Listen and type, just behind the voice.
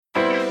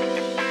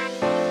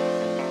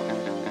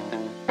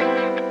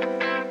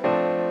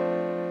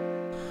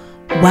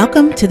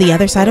Welcome to the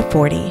other side of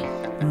 40.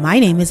 My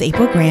name is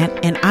April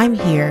Grant, and I'm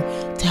here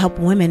to help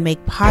women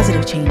make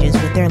positive changes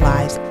with their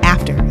lives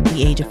after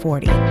the age of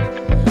 40.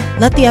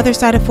 Let the other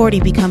side of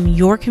 40 become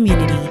your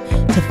community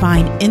to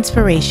find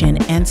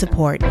inspiration and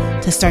support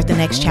to start the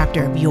next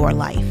chapter of your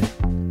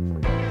life.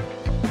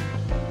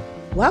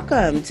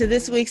 Welcome to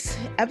this week's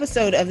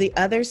episode of the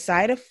other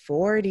side of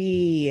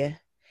 40.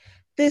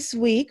 This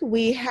week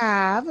we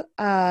have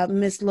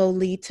Miss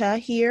Lolita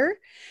here,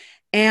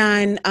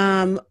 and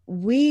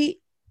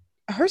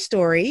her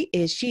story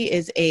is she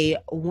is a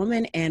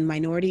woman and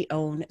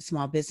minority-owned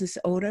small business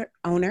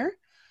owner.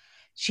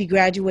 She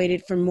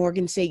graduated from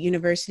Morgan State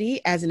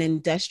University as an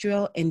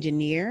industrial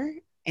engineer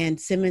and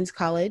Simmons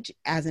College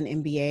as an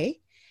MBA.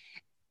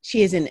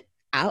 She is an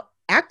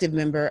active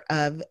member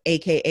of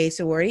AKA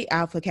sorority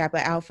Alpha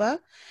Kappa Alpha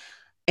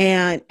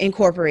and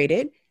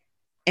Incorporated,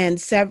 and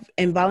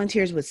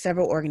volunteers with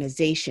several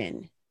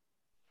organizations.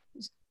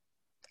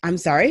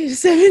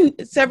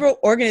 Several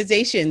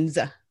organizations.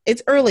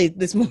 It's early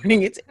this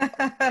morning. It's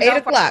 8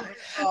 o'clock.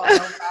 No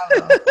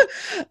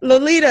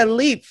Lolita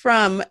leaped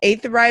from a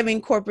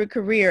thriving corporate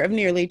career of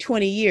nearly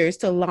 20 years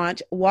to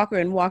launch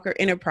Walker & Walker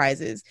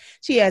Enterprises.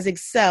 She has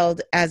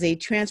excelled as a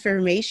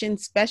transformation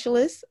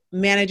specialist,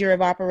 manager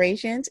of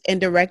operations, and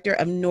director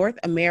of North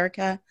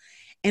America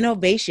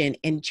Innovation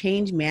and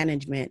Change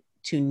Management,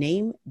 to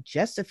name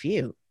just a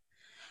few.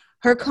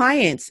 Her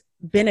clients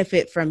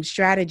benefit from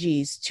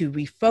strategies to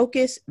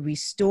refocus,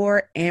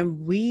 restore,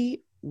 and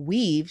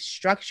weave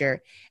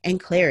structure and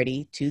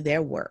clarity to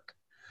their work.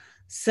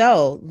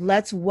 So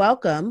let's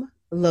welcome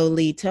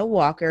Lolita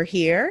Walker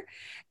here.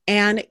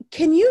 And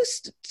can you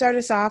start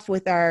us off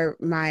with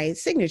my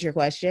signature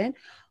question?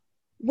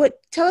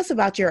 Tell us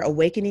about your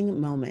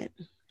awakening moment.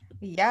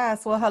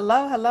 Yes. Well,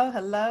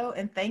 hello.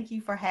 And thank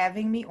you for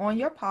having me on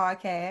your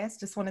podcast.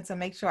 Just wanted to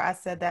make sure I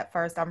said that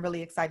first. I'm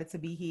really excited to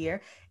be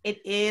here.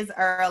 It is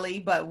early,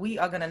 but we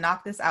are going to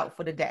knock this out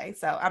for the day.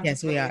 So I'm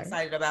just really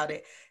excited about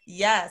it.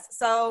 Yes.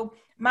 So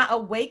my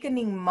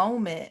awakening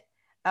moment,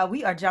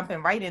 we are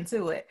jumping right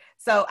into it.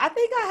 So I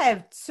think I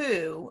have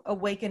two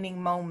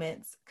awakening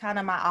moments, kind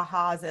of my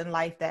ahas in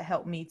life that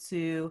helped me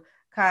to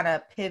kind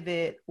of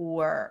pivot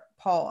or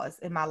pause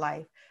in my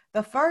life.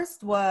 The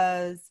first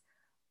was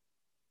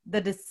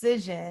the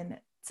decision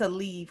to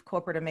leave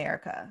corporate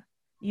America.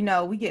 You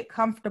know, we get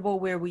comfortable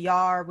where we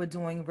are. We're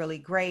doing really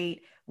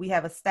great. We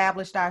have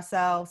established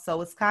ourselves.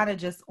 So it's kind of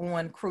just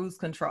on cruise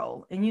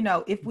control. And, you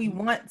know, if we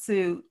want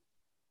to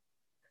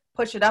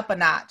push it up a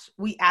notch,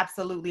 we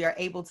absolutely are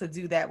able to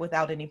do that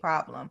without any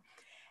problem.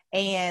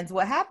 And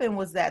what happened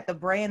was that the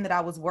brand that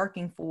I was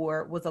working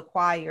for was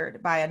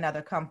acquired by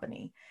another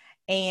company,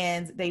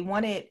 and they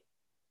wanted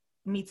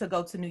me to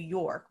go to New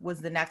York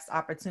was the next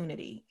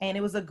opportunity. And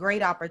it was a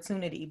great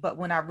opportunity. But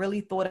when I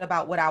really thought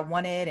about what I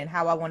wanted and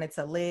how I wanted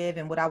to live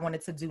and what I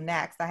wanted to do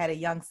next, I had a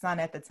young son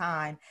at the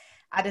time.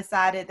 I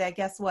decided that,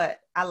 guess what?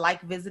 I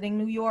like visiting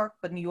New York,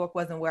 but New York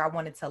wasn't where I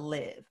wanted to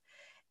live.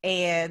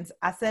 And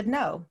I said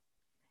no.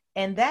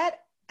 And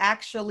that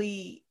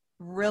actually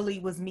really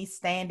was me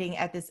standing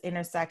at this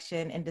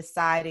intersection and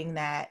deciding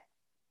that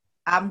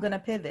I'm going to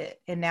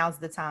pivot and now's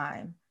the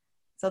time.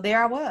 So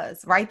there I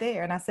was right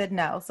there. And I said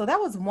no. So that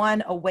was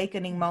one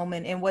awakening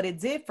moment. And what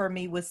it did for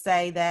me was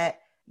say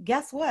that,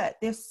 guess what?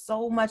 There's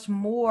so much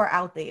more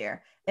out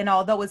there. And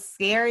although it's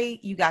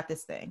scary, you got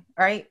this thing,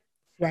 right?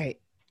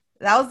 Right.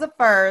 That was the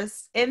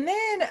first. And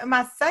then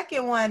my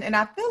second one, and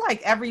I feel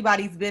like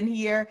everybody's been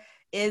here,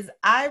 is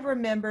I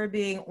remember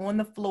being on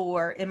the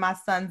floor in my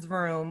son's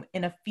room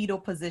in a fetal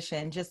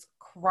position, just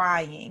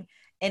crying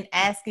and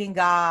asking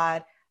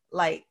God,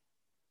 like,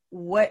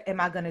 what am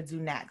I going to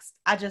do next?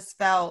 I just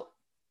felt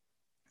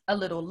a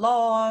little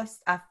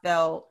lost. I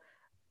felt,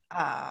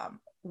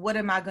 what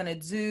am I going to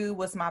do?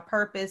 What's my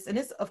purpose? And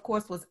this, of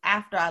course, was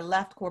after I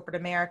left corporate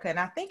America. And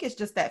I think it's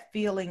just that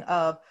feeling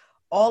of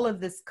all of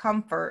this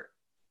comfort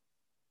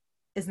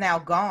is now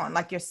gone.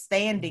 Like you're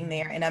standing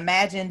there and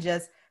imagine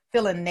just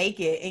feeling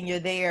naked and you're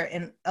there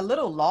and a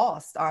little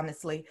lost,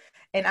 honestly.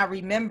 And I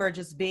remember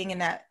just being in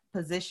that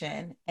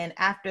position. And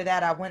after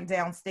that, I went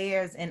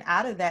downstairs, and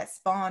out of that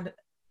spawned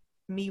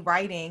me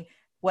writing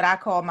what I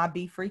call my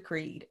Be Free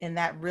Creed. And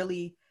that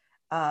really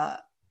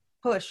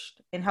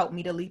pushed and helped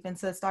me to leap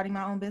into starting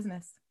my own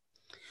business.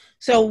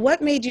 So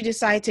what made you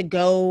decide to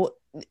go?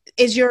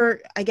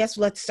 I guess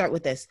let's start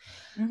with this.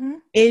 Mm-hmm.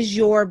 Is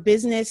your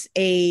business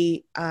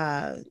a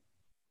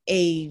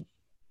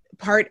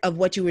part of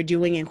what you were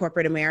doing in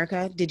corporate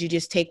America? Did you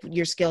just take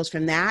your skills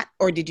from that,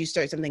 or did you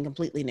start something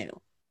completely new?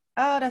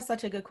 Oh, that's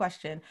such a good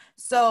question.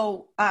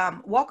 So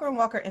Walker &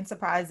 Walker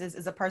Enterprises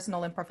is a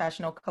personal and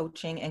professional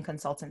coaching and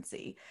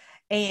consultancy.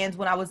 And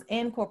when I was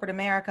in corporate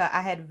America,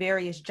 I had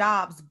various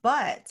jobs.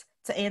 But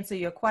to answer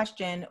your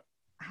question,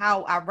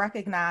 how I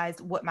recognized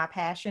what my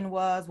passion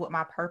was, what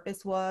my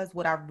purpose was,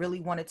 what I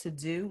really wanted to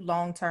do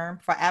long-term,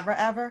 forever,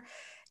 ever,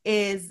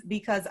 is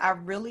because I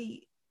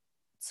really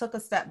took a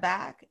step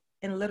back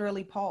and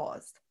literally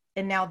paused.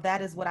 And now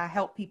that is what I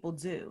help people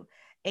do.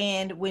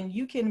 And when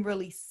you can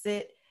really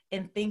sit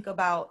and think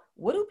about,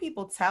 what do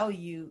people tell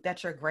you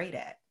that you're great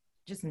at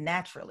just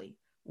naturally?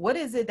 What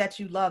is it that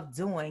you love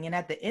doing? And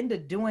at the end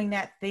of doing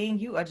that thing,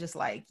 you are just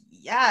like,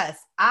 yes,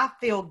 I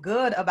feel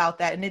good about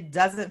that. And it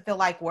doesn't feel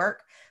like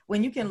work.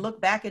 When you can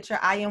look back at your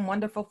I Am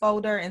Wonderful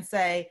folder and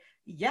say,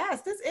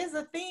 yes, this is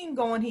a theme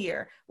going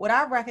here. What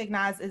I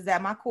recognize is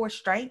that my core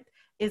strength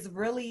is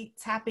really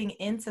tapping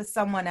into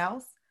someone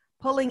else,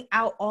 pulling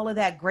out all of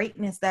that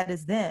greatness that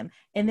is them,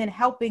 and then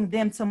helping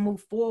them to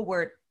move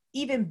forward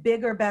even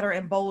bigger, better,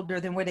 and bolder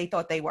than where they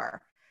thought they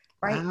were,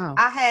 right? Wow.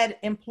 I had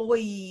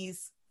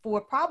employees for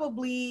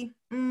probably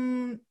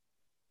 15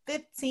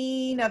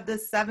 of the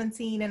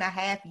 17 and a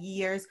half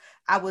years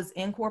I was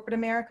in corporate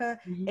America,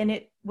 and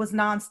it was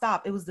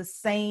nonstop. It was the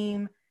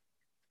same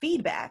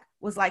feedback.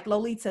 Was like,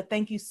 Lolita,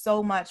 thank you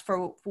so much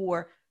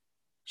for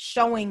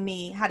showing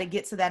me how to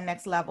get to that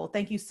next level.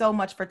 Thank you so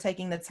much for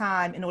taking the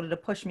time in order to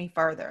push me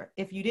further.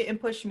 If you didn't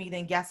push me,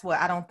 then guess what?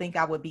 I don't think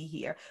I would be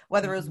here.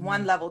 Whether it was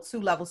 1 level,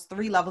 2 levels,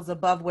 3 levels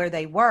above where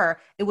they were,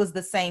 it was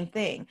the same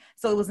thing.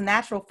 So it was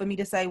natural for me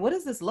to say, what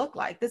does this look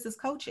like? This is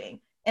coaching.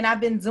 And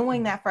I've been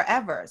doing that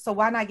forever. So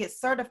why not get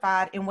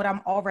certified in what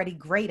I'm already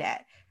great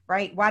at,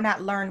 right? Why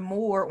not learn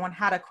more on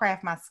how to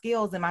craft my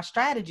skills and my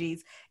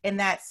strategies? And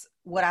that's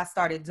what I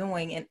started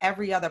doing. And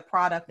every other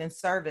product and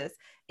service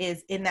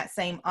is in that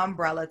same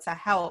umbrella to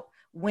help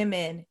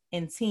women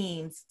and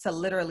teams to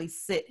literally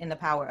sit in the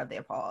power of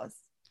their paws.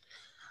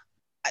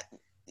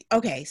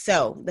 Okay,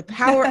 so the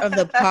power of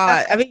the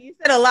pod. I mean, you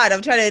said a lot.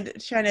 I'm trying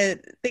to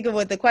think of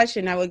what the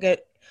question I would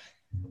get.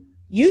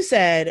 You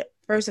said,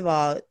 first of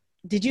all,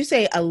 did you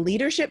say a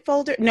leadership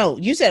folder? No,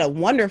 you said a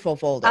wonderful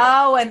folder.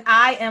 Oh, and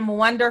I Am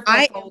Wonderful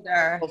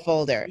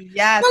folder.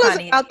 Yes, tell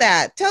honey. us about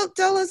that.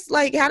 Tell us,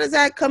 like, how does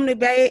that come to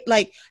be?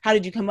 Like, how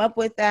did you come up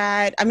with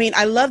that? I mean,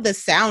 I love the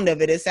sound of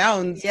it. It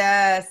sounds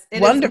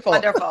wonderful.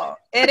 Wonderful.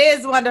 It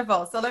is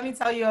wonderful. So let me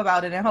tell you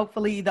about it. And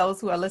hopefully those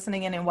who are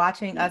listening in and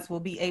watching us will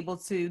be able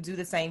to do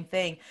the same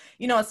thing.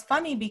 You know, it's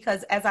funny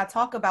because as I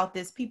talk about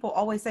this, people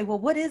always say, well,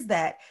 what is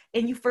that?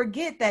 And you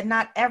forget that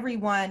not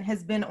everyone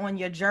has been on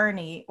your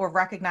journey or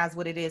recognize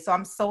what it is. So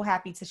I'm so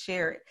happy to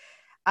share it.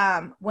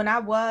 When I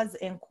was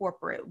in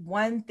corporate,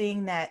 one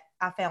thing that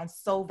I found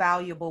so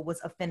valuable was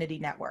affinity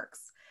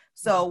networks.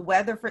 So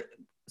whether for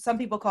some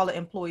people call it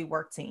employee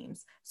work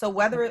teams. So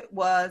whether it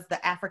was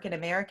the African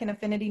American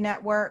Affinity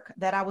Network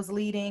that I was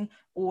leading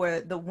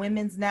or the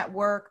women's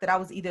network that I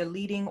was either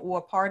leading or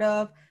a part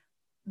of,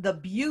 the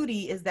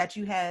beauty is that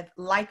you have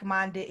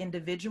like-minded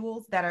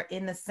individuals that are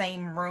in the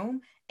same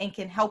room and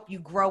can help you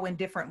grow in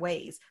different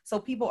ways. So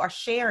people are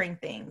sharing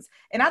things.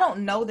 And I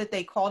don't know that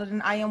they called it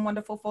an I Am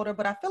Wonderful folder,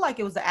 but I feel like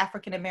it was the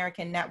African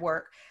American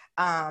Network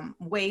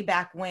way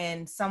back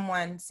when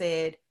someone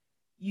said,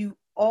 you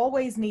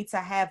always need to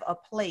have a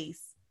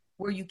place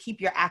where you keep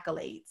your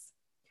accolades.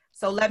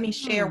 So let me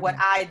share what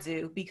I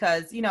do,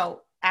 because, you know,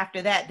 after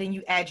that, then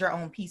you add your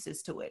own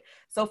pieces to it.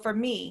 So for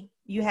me,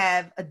 you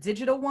have a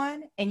digital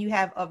one and you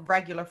have a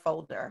regular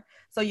folder.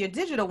 So your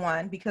digital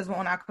one, because we're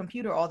on our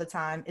computer all the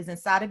time, is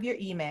inside of your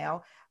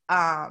email.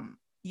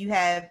 You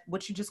have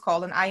what you just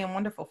call an I Am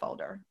Wonderful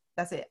folder.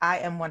 That's it. I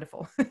Am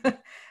Wonderful.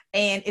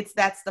 And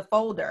that's the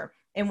folder.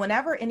 And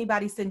whenever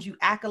anybody sends you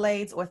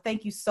accolades or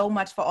thank you so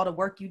much for all the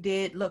work you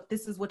did, look,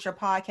 this is what your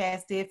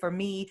podcast did for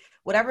me,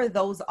 whatever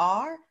those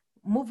are,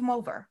 move them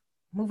over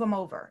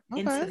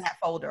into that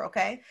folder.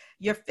 Okay.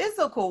 Your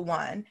physical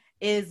one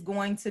is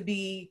going to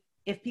be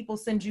if people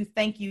send you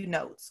thank you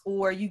notes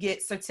or you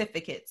get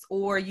certificates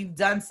or you've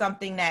done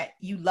something that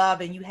you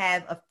love and you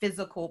have a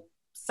physical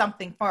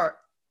something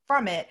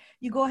from it,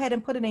 you go ahead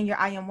and put it in your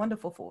I Am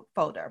Wonderful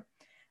folder.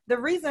 The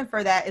reason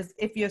for that is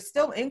if you're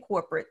still in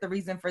corporate, the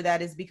reason for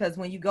that is because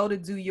when you go to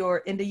do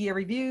your end of year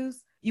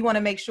reviews, you want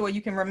to make sure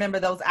you can remember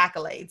those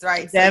accolades,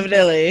 right?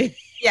 Definitely.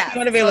 Yeah. You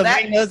want to be able to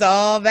bring those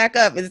all back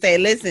up and say,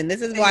 listen,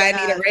 this is why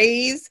I need a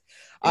raise.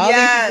 All these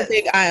people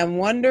think I am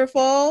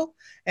wonderful.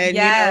 And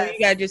you know, you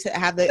gotta just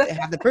have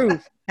the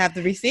proof, have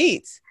the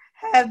receipts.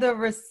 Have the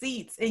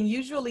receipts, and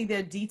usually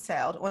they're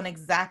detailed on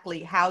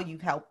exactly how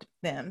you've helped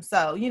them.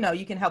 So, you know,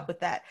 you can help with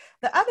that.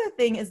 The other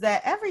thing is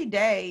that every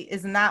day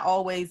is not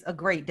always a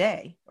great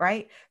day,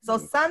 right? So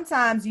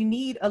sometimes you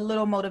need a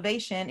little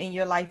motivation in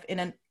your life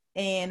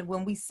and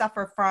when we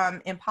suffer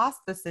from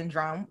imposter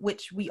syndrome,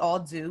 which we all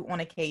do on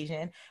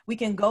occasion, we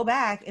can go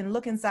back and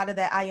look inside of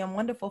that I Am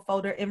Wonderful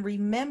folder and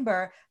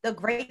remember the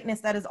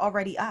greatness that is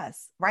already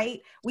us,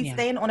 right? We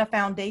stand on a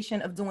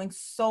foundation of doing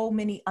so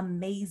many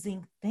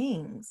amazing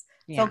things.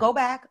 So go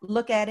back,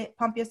 look at it,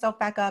 pump yourself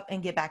back up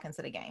and get back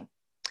into the game.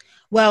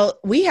 Well,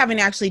 we haven't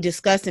actually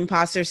discussed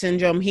imposter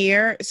syndrome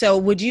here. So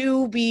would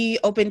you be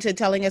open to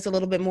telling us a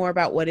little bit more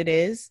about what it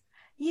is?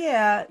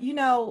 Yeah, you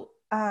know,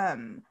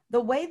 the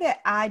way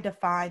that I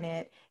define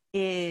it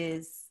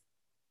is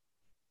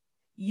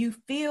you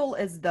feel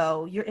as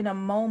though you're in a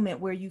moment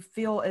where you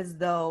feel as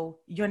though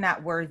you're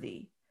not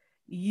worthy.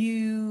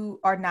 You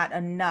are not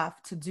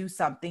enough to do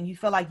something. You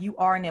feel like you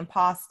are an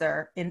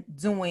imposter in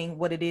doing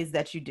what it is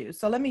that you do.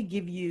 So let me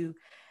give you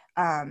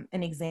an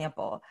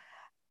example.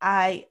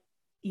 I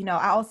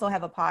I also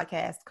have a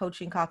podcast,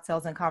 Coaching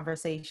Cocktails and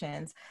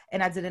Conversations.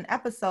 And I did an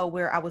episode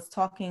where I was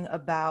talking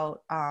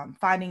about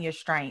finding your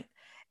strength.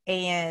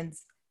 And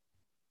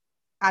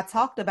I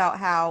talked about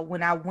how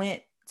when I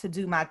went to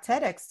do my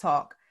TEDx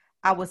talk,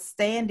 I was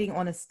standing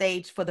on a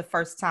stage for the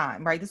first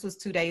time, right? This was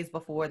 2 days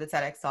before the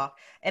TEDx talk.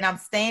 And I'm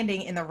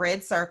standing in the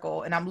red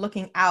circle and I'm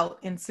looking out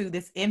into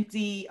this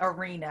empty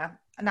arena.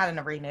 Not an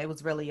arena, it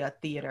was really a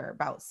theater,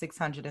 about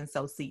 600 and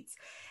so seats.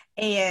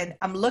 And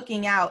I'm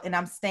looking out and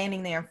I'm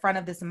standing there in front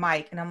of this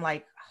mic and I'm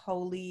like,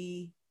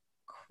 holy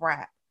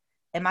crap,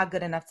 am I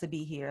good enough to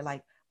be here?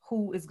 Like,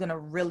 who is going to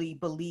really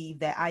believe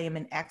that I am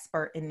an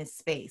expert in this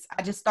space?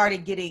 I just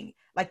started getting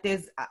like,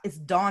 it's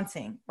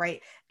daunting, right?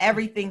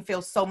 Everything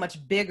feels so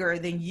much bigger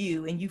than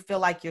you and you feel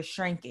like you're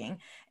shrinking.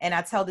 And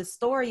I tell this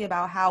story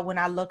about how when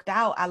I looked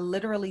out, I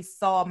literally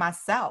saw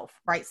myself,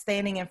 right?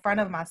 Standing in front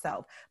of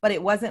myself, but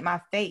it wasn't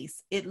my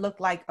face. It looked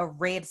like a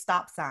red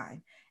stop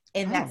sign.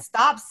 And that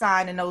stop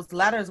sign and those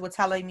letters were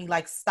telling me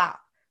like, stop,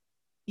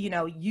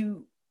 are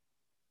you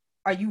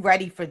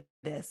ready for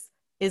this?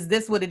 Is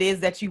this what it is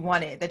that you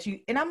wanted?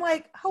 And I'm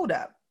like, hold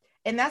up.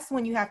 And that's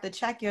when you have to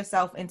check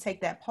yourself and take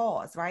that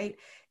pause, right?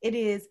 It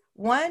is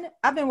one,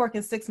 I've been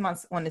working 6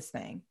 months on this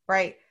thing,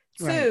 right?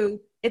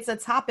 Two, it's a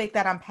topic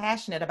that I'm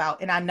passionate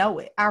about and I know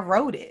it. I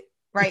wrote it,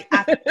 right?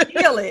 I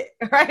feel it,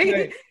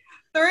 right?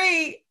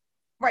 Three,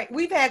 right,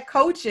 we've had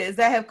coaches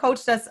that have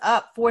coached us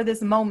up for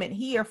this moment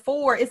here.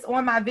 Four, it's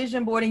on my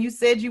vision board and you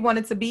said you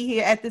wanted to be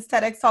here at this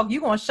TEDx talk.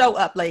 You're going to show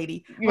up,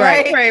 lady.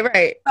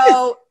 Right.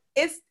 So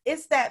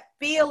it's that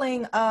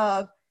feeling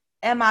of,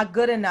 am I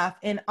good enough?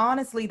 And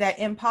honestly, that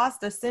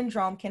imposter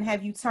syndrome can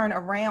have you turn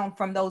around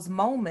from those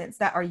moments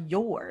that are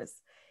yours.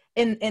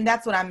 And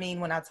that's what I mean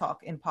when I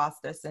talk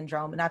imposter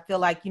syndrome. And I feel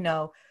like,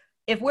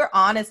 if we're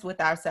honest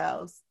with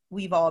ourselves,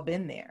 we've all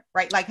been there,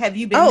 right? Like, have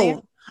you been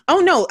there? Oh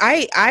no,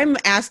 I'm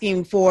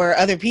asking for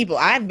other people.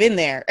 I've been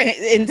there.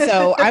 And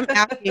so I'm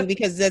asking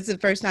because that's the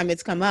first time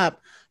it's come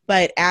up.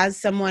 But as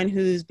someone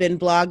who's been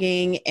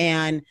blogging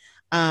and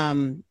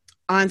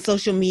on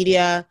social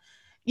media,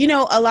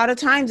 a lot of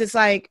times it's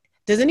like,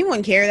 does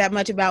anyone care that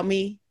much about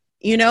me?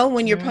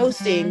 When you're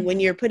posting,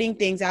 when you're putting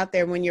things out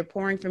there, when you're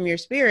pouring from your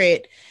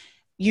spirit,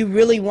 you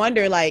really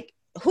wonder, like,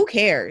 who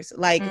cares?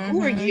 Like,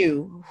 who are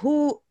you?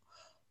 Who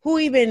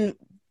even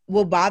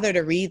will bother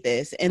to read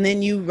this? And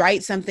then you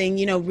write something,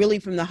 really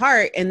from the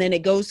heart, and then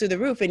it goes through the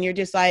roof and you're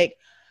just like,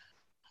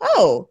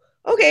 oh,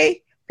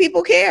 okay,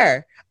 people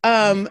care.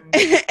 And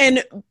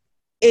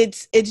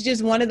it's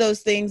just one of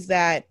those things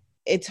that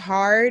it's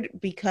hard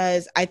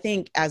because I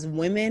think as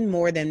women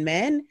more than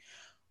men,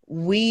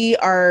 we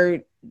are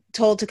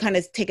told to kind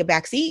of take a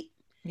back seat.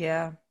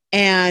 Yeah.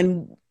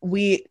 And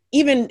we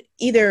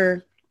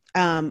either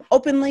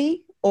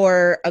openly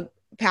or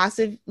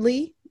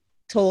passively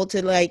told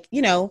to, like,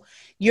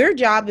 your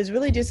job is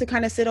really just to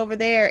kind of sit over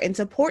there and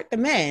support the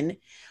men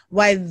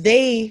while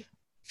they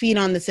feed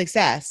on the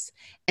success.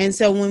 And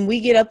so when we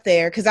get up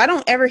there, because I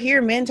don't ever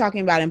hear men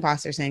talking about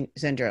imposter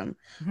syndrome.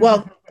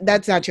 Well,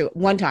 that's not true.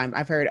 One time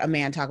I've heard a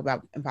man talk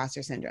about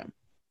imposter syndrome,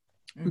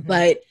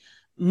 but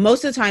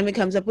most of the time it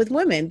comes up with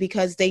women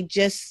because to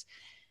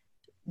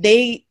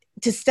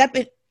step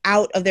it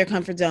out of their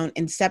comfort zone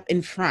and step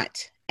in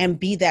front and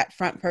be that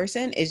front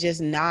person is just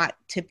not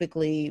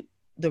typically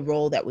the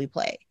role that we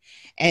play.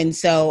 And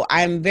so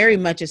I'm very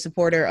much a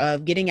supporter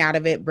of getting out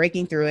of it,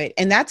 breaking through it.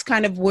 And that's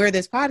kind of where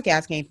this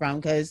podcast came from,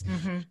 because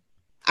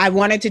I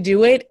wanted to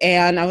do it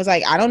and I was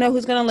like, I don't know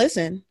who's going to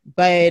listen,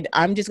 but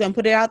I'm just going to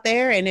put it out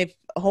there. And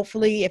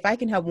hopefully if I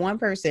can help one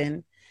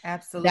person,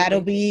 absolutely,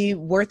 that'll be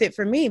worth it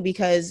for me,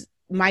 because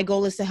my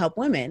goal is to help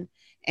women.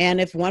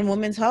 And if one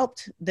woman's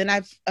helped, then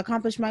I've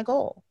accomplished my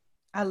goal.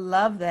 I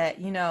love that,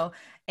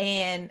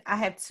 and I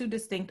have two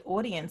distinct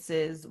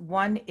audiences.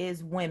 One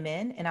is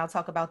women, and I'll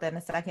talk about that in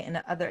a second. And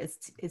the other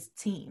is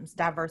teams,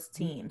 diverse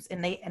teams.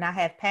 And I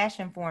have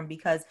passion for them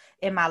because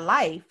in my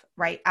life,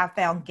 right, I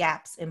found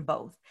gaps in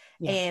both.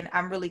 Yeah. And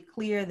I'm really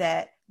clear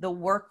that the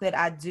work that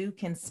I do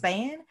can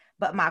span,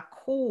 but my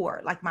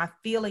core, like my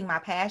feeling, my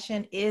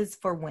passion is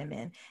for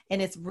women.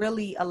 And it's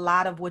really a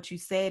lot of what you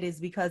said is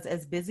because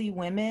as busy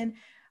women,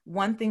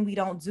 one thing we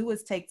don't do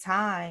is take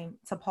time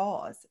to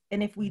pause.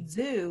 And if we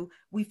do,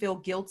 we feel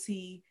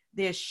guilty.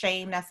 There's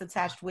shame that's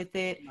attached with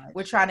it.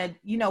 We're trying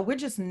to, we're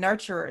just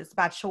nurturers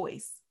by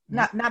choice,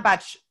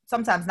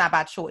 sometimes not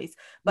by choice,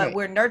 but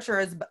we're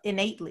nurturers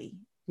innately,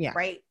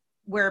 right?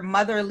 We're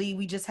motherly.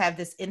 We just have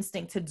this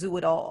instinct to do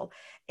it all.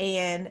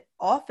 And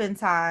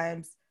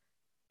oftentimes,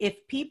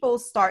 if people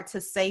start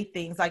to say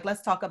things like,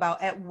 let's talk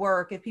about at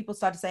work, if people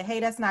start to say, hey,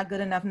 that's not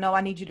good enough. No,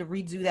 I need you to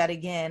redo that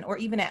again. Or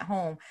even at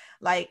home,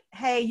 like,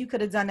 hey, you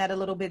could have done that a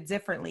little bit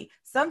differently.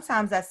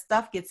 Sometimes that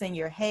stuff gets in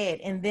your head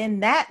and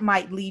then that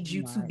might lead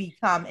you to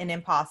become an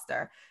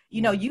imposter.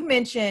 You know, you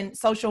mentioned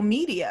social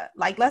media.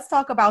 Like, let's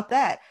talk about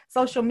that.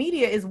 Social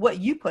media is what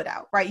you put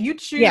out, right? You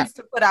Yeah. choose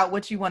to put out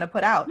what you want to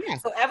put out. Yeah.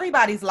 So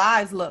everybody's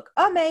lives look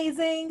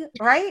amazing,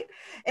 right?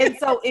 And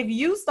so if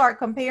you start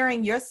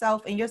comparing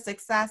yourself and your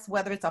success,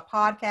 whether it's a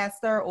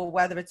podcaster or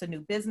whether it's a new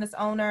business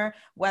owner,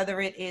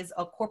 whether it is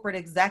a corporate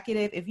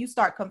executive, if you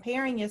start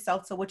comparing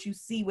yourself to what you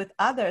see with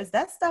others,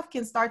 that stuff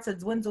can start to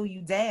dwindle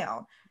you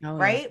down, Oh,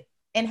 yeah. right?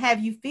 And have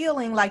you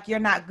feeling like you're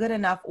not good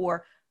enough,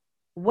 or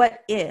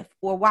what if,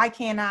 or why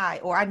can't I,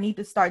 or I need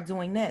to start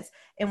doing this.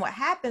 And what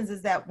happens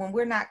is that when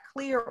we're not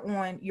clear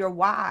on your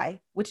why,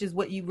 which is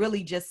what you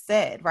really just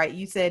said, right?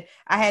 You said,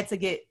 I had to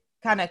get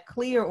kind of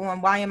clear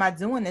on why am I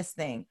doing this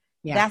thing?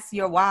 Yeah. That's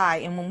your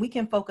why. And when we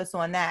can focus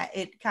on that,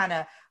 it kind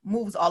of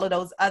moves all of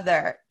those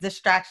other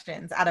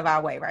distractions out of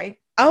our way, right?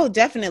 Oh,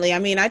 definitely. I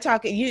mean,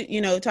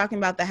 talking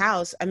about the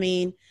house. I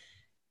mean,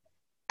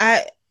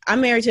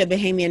 I'm married to a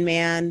Bahamian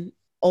man,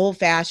 old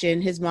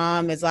fashioned. His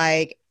mom is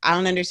like, I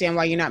don't understand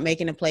why you're not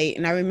making a plate.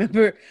 And I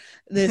remember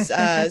this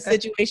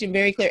situation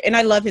very clear. And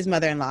I love his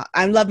mother-in-law.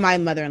 I love my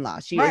mother-in-law.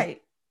 She is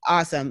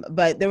awesome.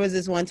 But there was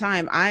this one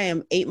time, I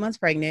am 8 months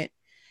pregnant,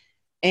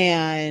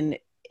 and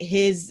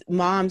his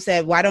mom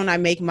said, why don't I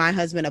make my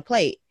husband a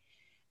plate?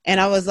 And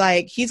I was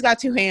like, he's got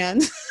 2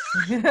 hands.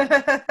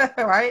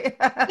 Right.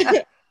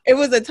 It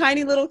was a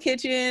tiny little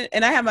kitchen,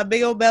 and I had my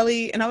big old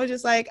belly, and I was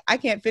just like, I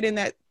can't fit in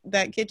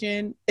that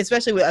kitchen,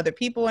 especially with other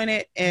people in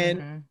it.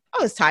 And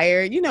I was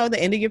tired. You know, the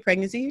end of your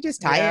pregnancy, you're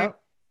just tired. Yeah.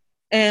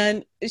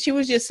 And she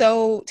was just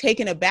so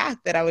taken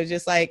aback that I was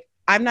just like,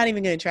 I'm not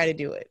even going to try to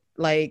do it.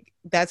 Like,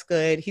 that's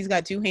good. He's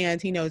got 2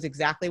 hands. He knows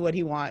exactly what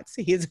he wants.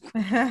 He's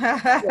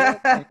that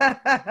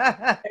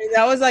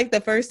was like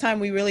the first time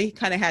we really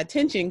kind of had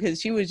tension,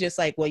 because she was just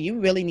like, well, you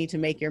really need to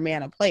make your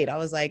man a plate. I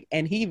was like,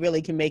 and he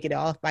really can make it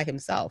all by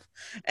himself.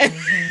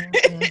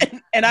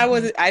 And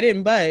I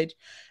didn't budge.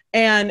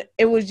 And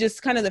it was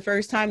just kind of the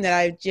first time that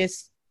I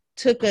just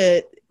took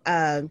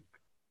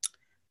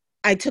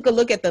I took a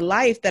look at the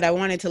life that I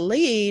wanted to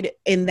lead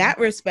in that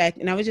respect.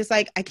 And I was just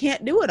like, I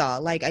can't do it all.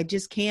 Like, I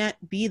just can't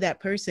be that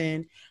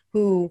person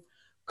who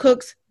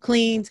cooks,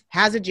 cleans,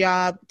 has a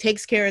job,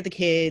 takes care of the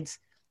kids.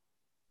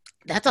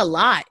 That's a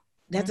lot.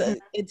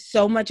 It's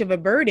so much of a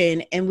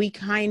burden. And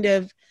women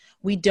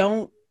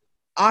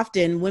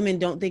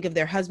don't think of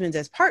their husbands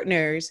as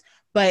partners,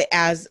 but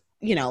as,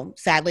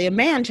 sadly, a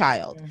man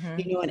child,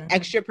 an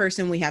extra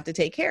person we have to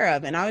take care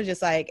of. And I was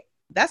just like,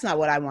 that's not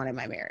what I want in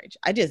my marriage.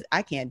 I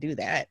can't do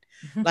that.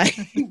 Like,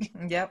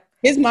 yep.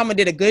 His mama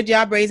did a good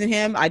job raising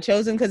him. I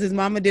chose him because his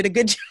mama did a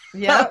good job.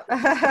 Yep.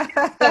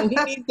 So he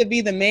needs to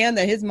be the man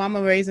that his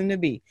mama raised him to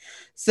be.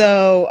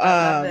 So,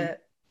 I love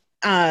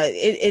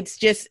it.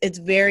 It's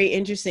very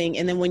interesting.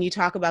 And then when you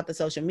talk about the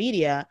social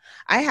media,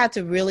 I had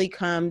to really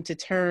come to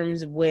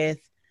terms with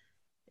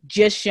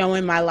just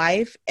showing my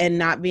life and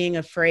not being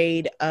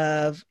afraid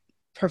of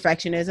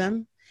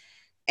perfectionism.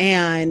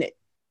 And,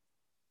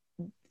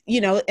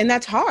 and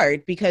that's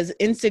hard because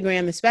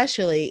Instagram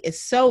especially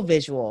is so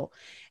visual,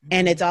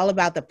 and it's all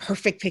about the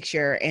perfect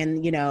picture.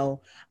 And,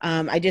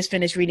 I just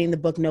finished reading the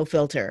book, No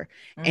Filter.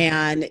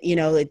 And,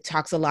 it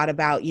talks a lot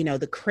about,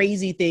 the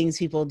crazy things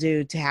people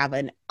do to have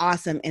an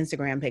awesome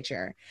Instagram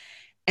picture.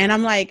 And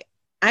I'm like,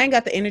 I ain't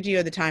got the energy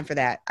or the time for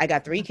that. I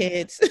got 3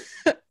 kids.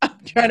 I'm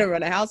trying to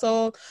run a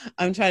household.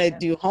 I'm trying to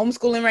do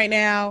homeschooling right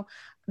now.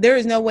 There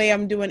is no way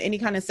I'm doing any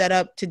kind of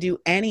setup to do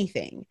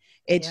anything.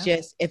 It's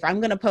just, if I'm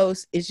going to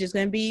post, it's just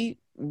going to be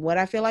what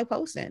I feel like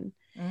posting.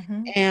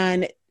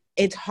 And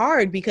it's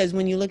hard because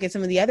when you look at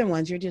some of the other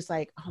ones, you're just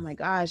like, oh my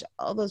gosh,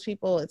 all those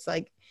people, it's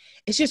like,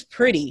 it's just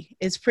pretty.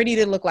 It's pretty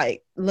to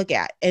look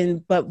at.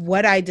 But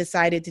what I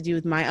decided to do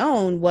with my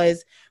own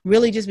was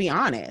really just be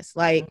honest.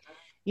 Like,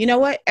 you know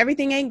what?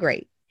 Everything ain't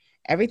great.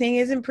 Everything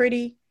isn't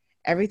pretty.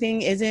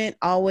 Everything isn't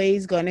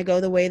always going to go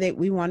the way that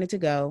we want it to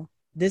go.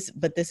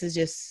 But this is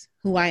just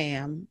who I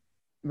am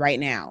right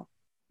now.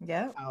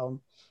 Yeah.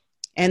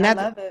 And I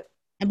love it.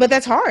 But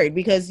that's hard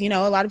because, a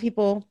lot of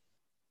people,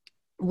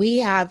 we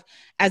have,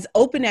 as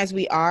open as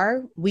we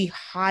are, we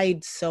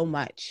hide so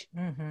much.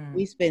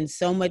 We spend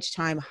so much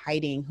time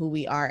hiding who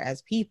we are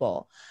as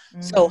people.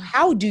 So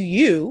how do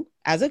you,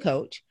 as a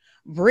coach,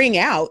 bring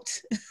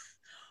out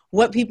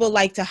what people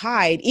like to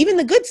hide, even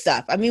the good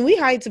stuff? I mean, we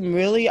hide some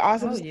really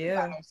awesome stuff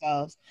about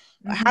ourselves.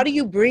 How do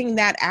you bring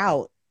that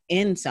out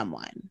in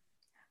someone?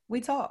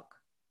 We talk.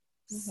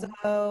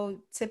 So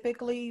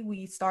typically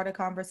we start a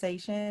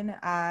conversation.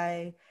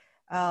 I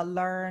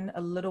learn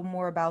a little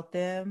more about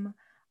them.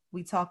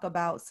 We talk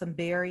about some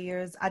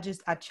barriers. I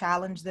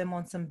challenge them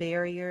on some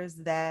barriers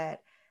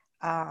that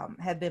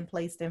have been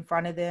placed in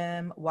front of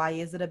them. Why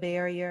is it a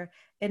barrier?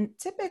 And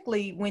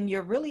typically when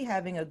you're really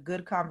having a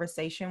good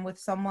conversation with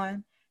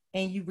someone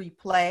and you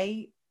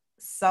replay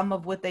some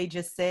of what they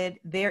just said,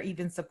 they're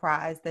even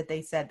surprised that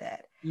they said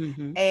that.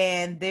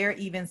 And they're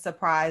even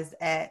surprised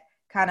at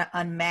kind of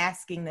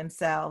unmasking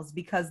themselves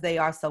because they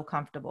are so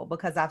comfortable,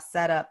 because I've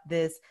set up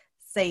this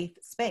safe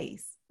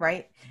space,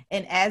 right?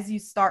 And as you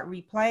start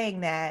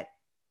replaying that,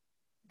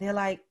 they're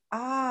like,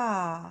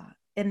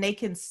 and they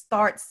can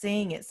start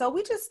seeing it. So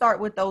we just start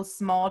with those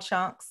small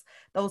chunks,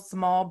 those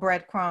small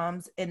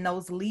breadcrumbs, and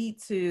those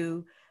lead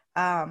to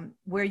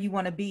where you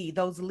want to be.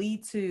 Those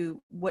lead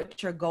to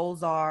what your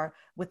goals are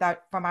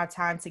from our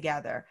time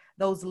together.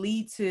 Those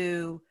lead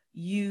to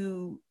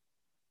you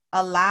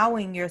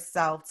allowing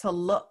yourself to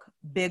look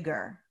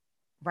bigger,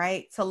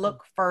 right? To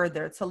look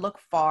further, to look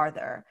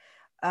farther.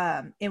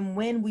 And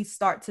when we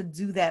start to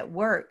do that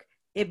work,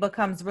 it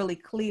becomes really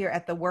clear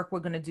at the work we're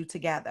going to do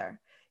together.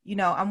 You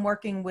know, I'm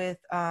working with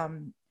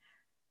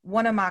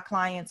one of my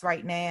clients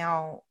right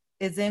now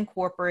is in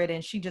corporate,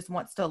 and she just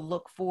wants to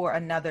look for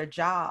another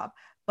job.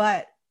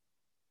 But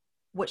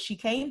what she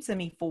came to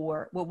me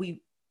for, what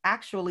we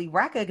actually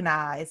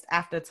recognized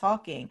after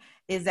talking,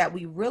 is that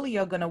we really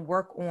are going to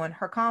work on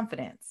her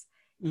confidence.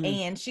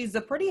 And she's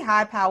a pretty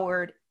high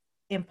powered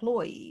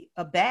employee,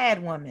 a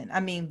bad woman.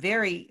 I mean,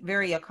 very,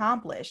 very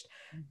accomplished.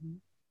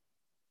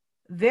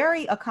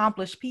 Very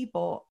accomplished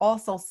people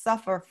also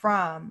suffer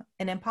from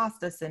an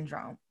imposter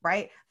syndrome,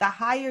 right? The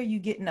higher you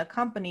get in a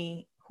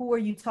company, who are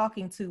you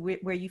talking to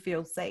where you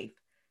feel safe?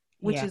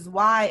 Which is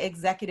why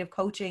executive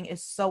coaching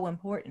is so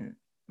important,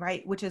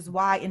 right? Which is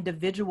why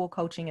individual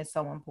coaching is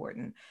so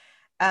important.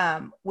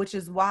 Which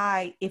is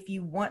why if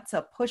you want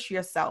to push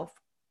yourself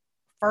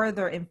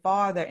further and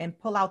farther and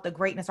pull out the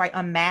greatness, right?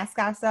 Unmask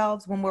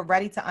ourselves. When we're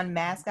ready to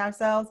unmask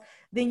ourselves,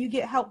 then you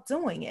get help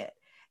doing it.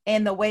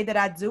 And the way that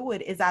I do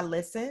it is I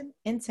listen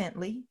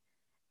intently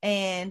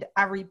and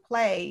I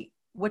replay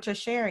what you're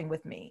sharing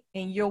with me.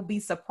 And you'll be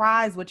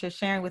surprised what you're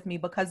sharing with me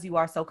because you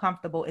are so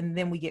comfortable. And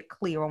then we get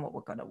clear on what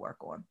we're going to work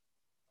on.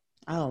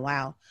 Oh,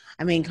 wow.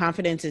 I mean,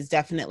 confidence is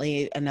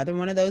definitely another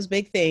one of those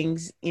big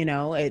things. You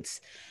know, it's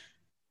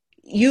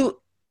you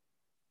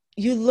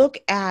look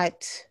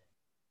at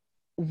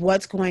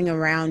what's going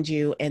around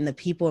you and the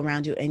people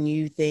around you, and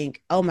you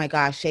think, oh my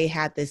gosh, they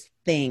had this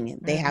thing.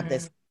 They have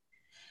this.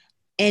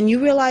 And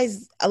you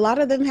realize a lot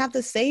of them have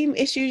the same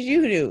issues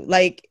you do.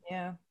 Like,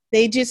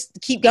 they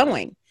just keep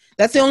going.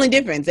 That's the only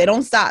difference. They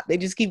don't stop. They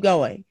just keep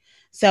going.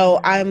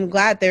 So I'm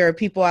glad there are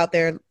people out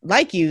there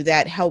like you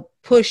that help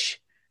push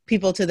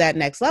people to that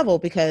next level,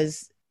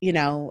 because, you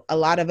know, a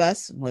lot of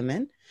us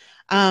women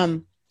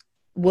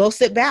will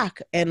sit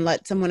back and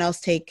let someone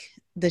else take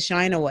the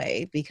shine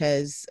away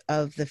because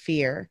of the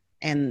fear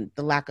and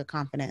the lack of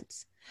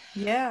confidence.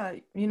 Yeah.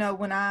 You know,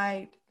 when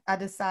I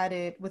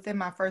decided within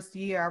my first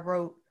year, I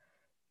wrote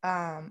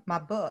my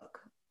book.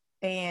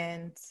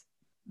 And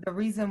the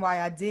reason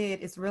why I did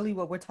is really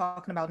what we're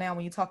talking about now.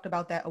 When you talked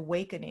about that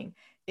awakening,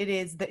 it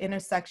is the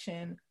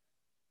intersection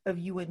of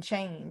You and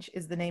Change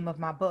is the name of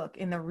my book.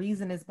 And the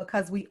reason is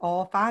because we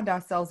all find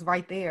ourselves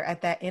right there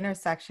at that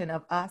intersection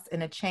of us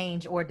and a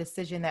change or a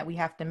decision that we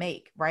have to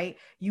make, right?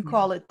 You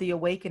call it the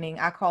awakening.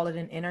 I call it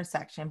an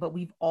intersection, but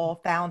we've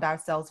all found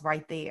ourselves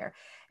right there.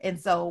 And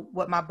so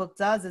what my book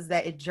does is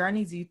that it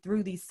journeys you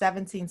through these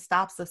 17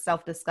 stops of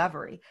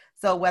self-discovery.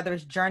 So whether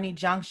it's Journey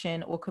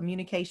Junction or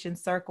Communication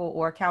Circle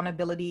or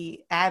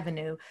Accountability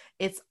Avenue,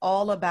 it's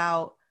all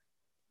about,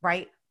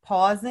 right,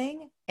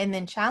 pausing and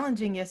then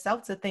challenging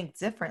yourself to think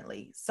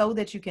differently so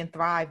that you can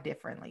thrive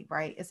differently,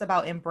 right? It's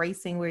about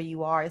embracing where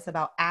you are. It's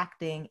about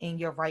acting in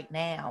your right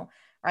now,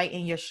 right?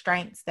 In your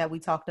strengths that we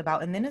talked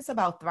about. And then it's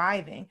about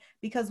thriving,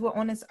 because we're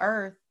on this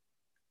earth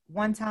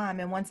one time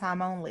and one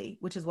time only,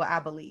 which is what I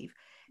believe.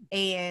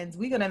 And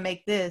we're going to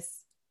make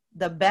this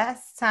the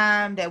best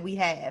time that we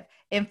have.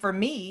 And for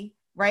me,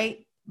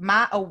 right,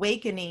 my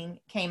awakening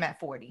came at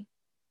 40.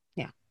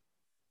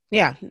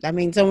 Yeah. I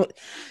mean, so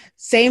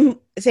same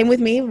with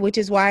me, which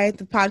is why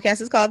the podcast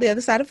is called The Other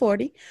Side of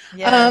 40.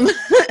 Yes.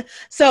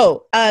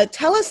 So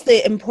tell us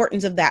the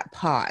importance of that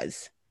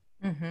pause.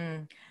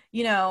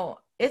 You know,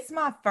 it's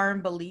my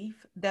firm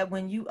belief that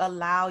when you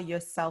allow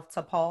yourself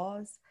to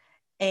pause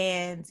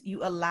and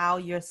you allow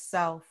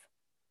yourself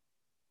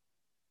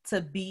to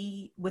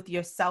be with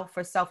yourself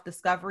for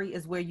self-discovery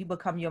is where you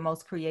become your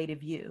most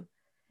creative you.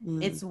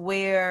 It's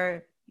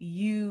where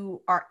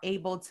you are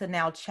able to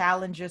now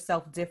challenge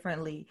yourself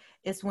differently.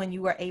 It's when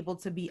you are able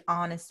to be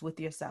honest with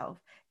yourself.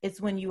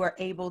 It's when you are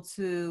able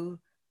to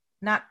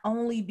not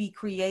only be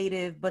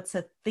creative, but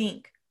to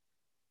think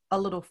a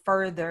little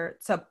further,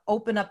 to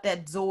open up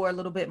that door a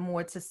little bit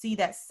more, to see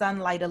that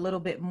sunlight a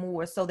little bit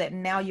more, so that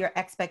now your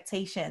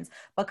expectations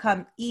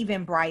become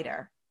even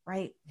brighter,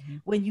 right?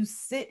 When you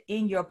sit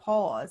in your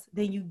pause,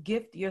 then you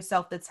gift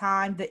yourself the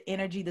time, the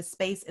energy, the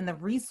space, and the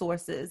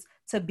resources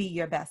to be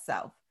your best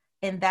self.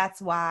 And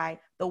that's why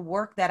the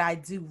work that I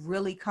do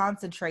really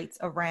concentrates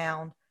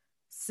around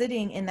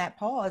sitting in that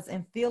pause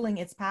and feeling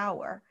its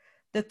power.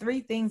 The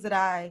three things that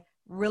I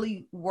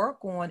really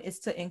work on is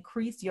to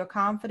increase your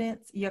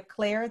confidence, your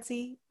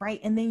clarity,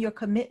 right? And then your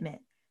commitment,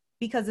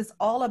 because it's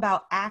all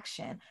about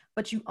action,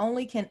 but you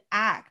only can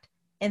act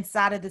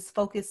inside of this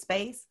focused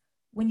space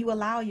when you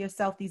allow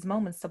yourself these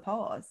moments to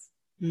pause.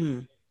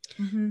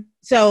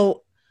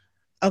 So,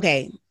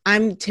 okay,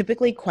 I'm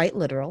typically quite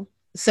literal.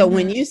 So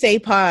when you say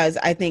pause,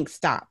 I think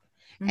stop.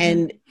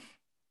 And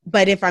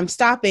but if I'm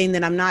stopping,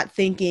 then I'm not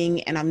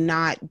thinking and I'm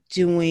not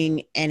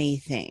doing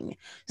anything.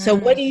 So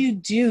what do you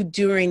do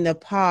during the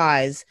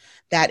pause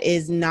that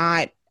is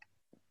not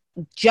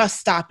just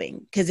stopping?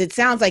 Because it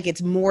sounds like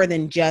it's more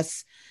than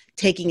just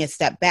taking a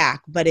step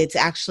back, but it's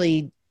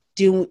actually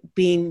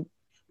being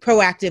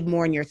proactive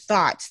more in your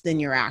thoughts than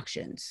your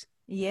actions.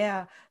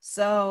 Yeah.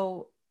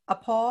 So a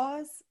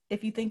pause,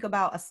 if you think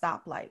about a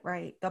stoplight,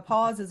 right? The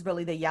pause is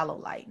really the yellow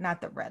light,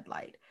 not the red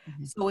light.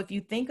 Mm-hmm. So if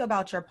you think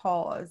about your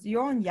pause,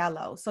 you're on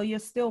yellow, so you're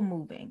still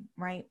moving,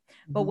 right?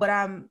 But Mm-hmm. what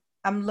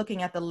I'm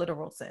looking at the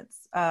literal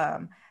sense.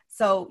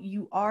 So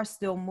you are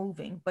still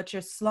moving, but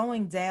you're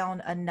slowing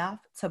down enough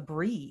to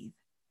breathe.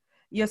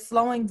 You're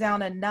slowing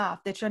down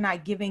enough that you're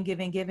not giving,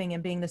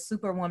 and being the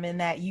superwoman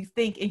that you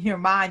think in your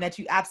mind that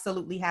you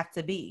absolutely have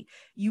to be.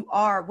 You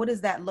are, what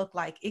does that look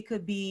like? It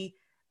could be,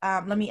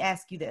 let me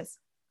ask you this.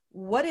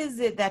 What is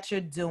it that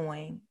you're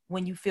doing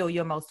when you feel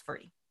you're most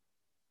free?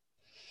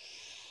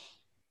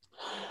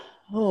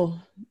 Oh,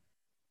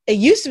 it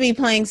used to be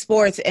playing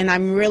sports, and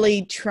I'm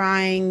really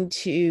trying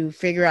to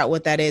figure out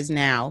what that is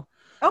now.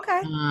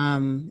 Okay.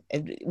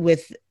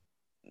 With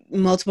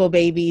multiple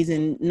babies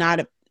and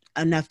not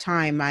enough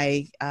time,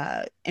 my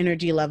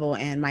energy level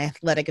and my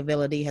athletic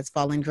ability has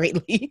fallen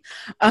greatly.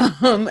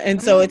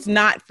 And so it's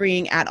not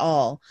freeing at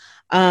all.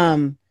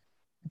 But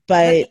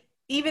But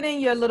even in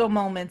your little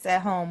moments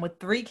at home with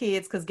 3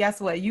 kids, because guess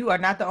what? You are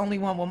not the only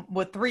one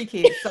with 3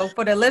 kids. So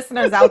for the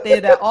listeners out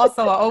there that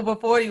also are over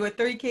 40 with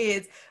 3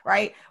 kids,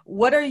 right?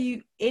 What are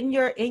you in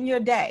your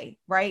day,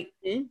 right?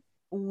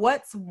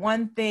 What's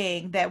one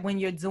thing that when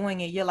you're doing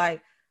it, you're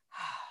like,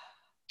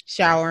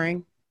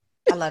 showering.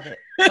 I love it.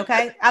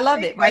 Okay. I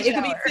love it. My Right. It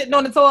could be shower. sitting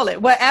on the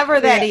toilet, whatever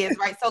that Yeah. is.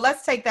 Right. So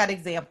let's take that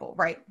example.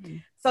 Right.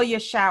 So you're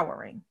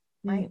showering.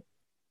 Mm-hmm. Right.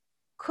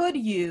 Could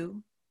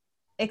you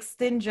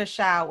extend your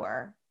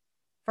shower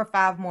for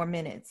 5 more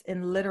minutes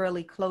and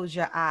literally close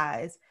your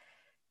eyes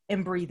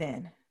and breathe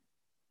in?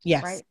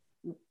 Yes. Right.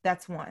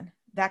 That's one.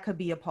 That could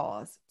be a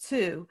pause.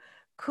 Two,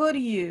 could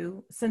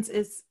you, since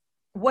it's,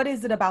 what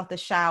is it about the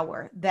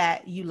shower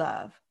that you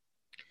love?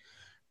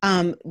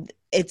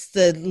 It's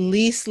the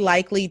least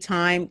likely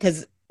time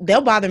because they'll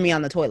bother me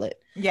on the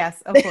toilet.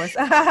 Yes, of course.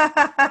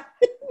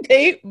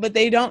 But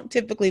they don't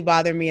typically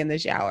bother me in the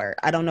shower.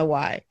 I don't know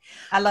why.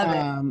 I love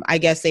it. I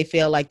guess they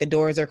feel like the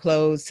doors are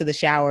closed to the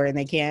shower and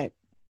they can't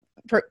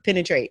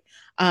penetrate.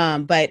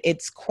 But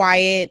it's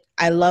quiet.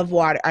 I love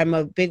water. I'm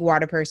a big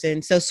water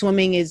person. So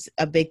swimming is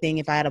a big thing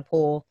if I had a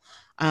pool.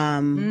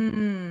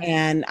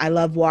 And I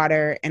love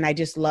water, and I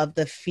just love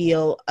the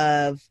feel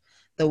of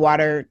the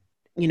water,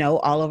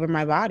 all over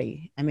my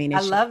body. I mean, I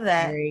it's just love a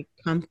that. very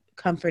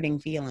comforting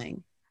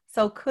feeling.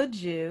 So could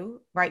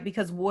you, right?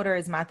 Because water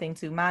is my thing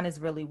too. Mine is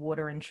really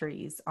water and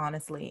trees,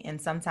 honestly. And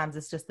sometimes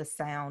it's just the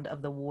sound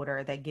of the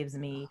water that gives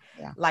me,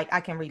 Yeah. like, I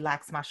can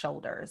relax my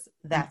shoulders.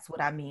 That's what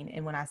I mean.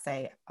 And when I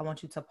say, I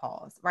want you to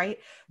pause, right?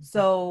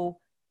 So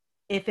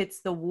if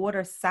it's the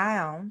water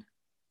sound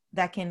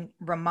that can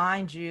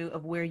remind you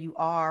of where you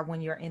are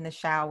when you're in the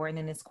shower and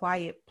in this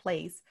quiet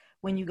place,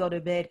 when you go to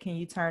bed, can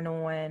you turn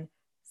on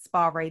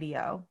spa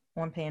radio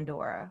on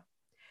Pandora? Like,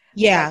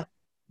 Yeah.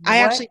 I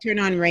what? actually turn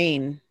on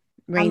rain.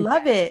 I Rain.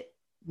 love it.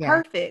 Yeah.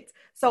 Perfect.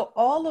 So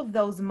all of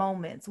those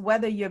moments,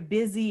 whether you're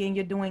busy and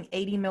you're doing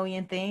 80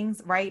 million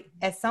things, right?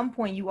 At some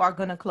point you are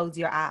going to close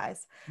your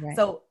eyes. Right.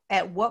 So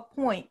at what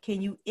point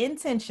can you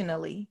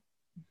intentionally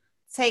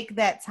take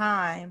that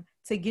time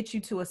to get you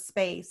to a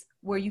space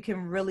where you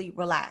can really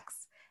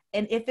relax?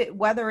 And if it,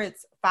 whether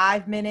it's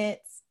 5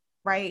 minutes,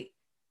 right,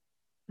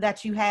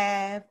 that you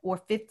have, or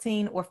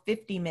 15 or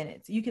 50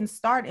 minutes, you can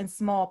start in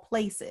small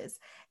places,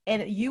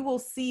 and you will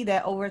see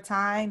that over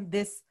time,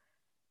 this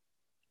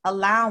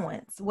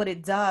allowance, what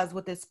it does,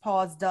 what this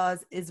pause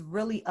does, is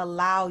really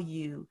allow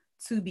you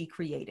to be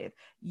creative.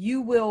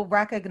 You will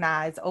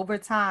recognize over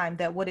time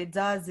that what it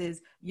does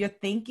is your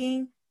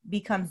thinking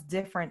becomes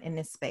different in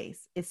this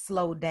space. It's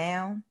slowed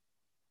down,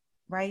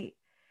 right?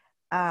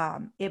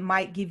 It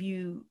might give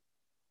you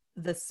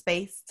the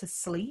space to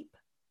sleep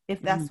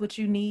if that's what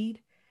you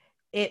need.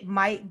 It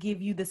might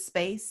give you the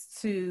space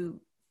to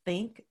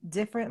think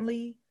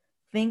differently,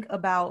 think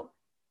about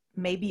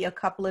maybe a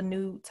couple of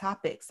new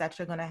topics that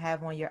you're going to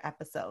have on your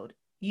episode.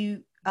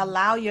 You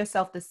allow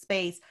yourself the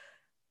space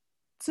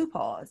to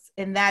pause.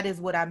 And that is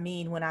what I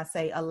mean when I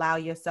say allow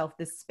yourself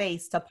the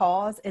space to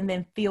pause and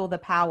then feel the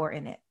power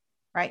in it,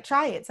 right?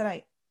 Try it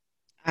tonight.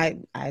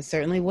 I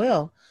certainly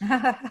will.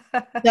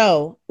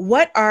 So,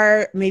 what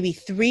are maybe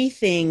 3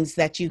 things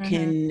that you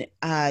can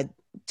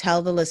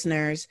tell the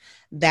listeners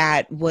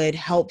that would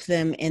help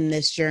them in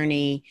this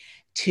journey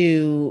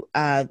to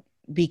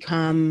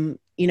become,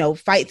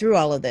 fight through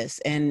all of this,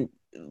 and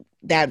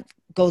that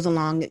goes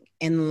along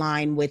in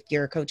line with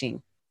your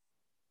coaching?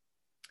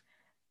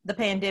 The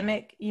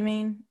pandemic, you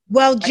mean?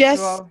 Well,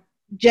 Like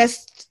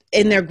just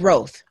in their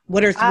growth.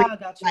 What are 3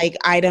 got you. like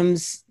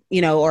items,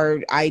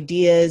 or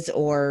ideas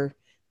or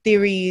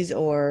theories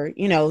or,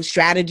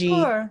 strategy?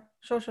 Sure.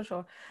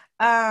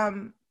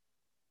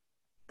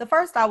 The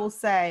first I will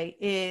say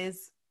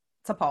is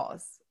to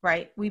pause,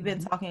 right? We've been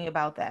talking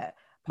about that.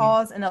 Yeah.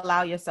 Pause and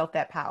allow yourself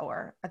that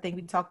power. I think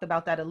we talked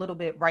about that a little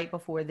bit right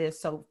before this,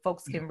 so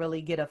folks Yeah. can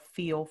really get a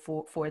feel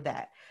for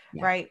that,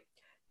 Yeah. right?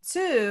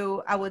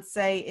 Two, I would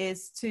say,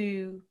 is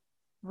to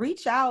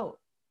reach out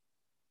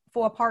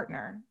for a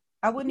partner.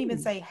 I wouldn't even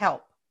Mm. say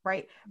help,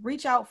 right?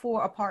 Reach out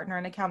for a partner,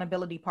 an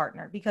accountability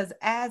partner, because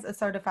as a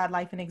certified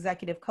life and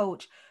executive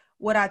coach,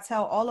 what I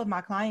tell all of my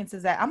clients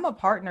is that I'm a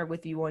partner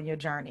with you on your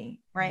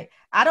journey, Yeah. right?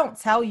 I don't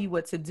tell you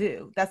what to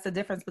do. That's the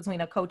difference between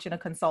a coach and a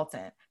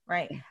consultant,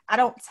 right? Yeah. I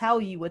don't tell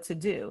you what to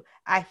do.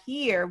 I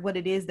hear what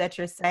it is that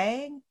you're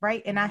saying,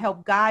 right? And I Mhm.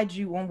 help guide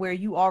you on where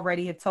you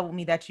already have told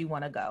me that you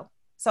want to go.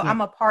 So Yeah.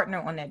 I'm a partner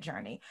on that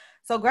journey.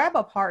 So grab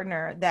a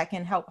partner that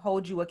can help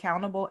hold you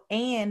accountable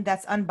and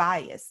that's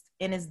unbiased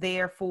and is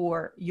there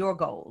for your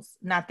goals,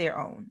 not their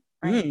own,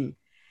 right? Mm.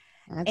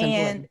 That's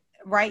And important.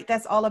 right,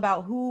 that's all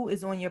about who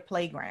is on your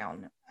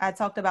playground. I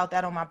talked about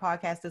that on my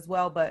podcast as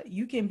well, but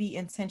you can be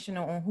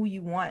intentional on who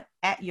you want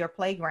at your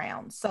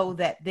playground so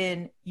that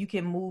then you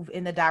can move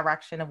in the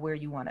direction of where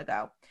you want to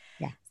go.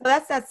 Yeah. So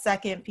that's that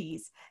second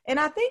piece. And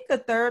I think the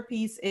third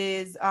piece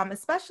is,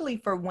 especially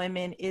for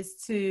women, is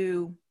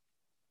to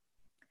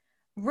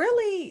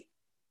really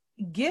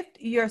gift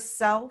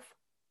yourself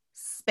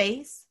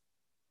space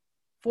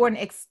for an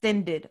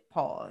extended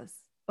pause.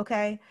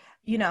 Okay.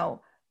 You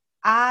know,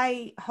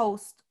 I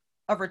host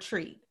a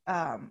retreat,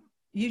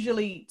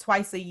 usually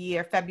twice a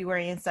year,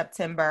 February and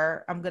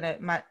September.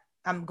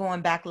 I'm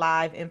going back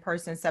live in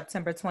person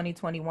September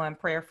 2021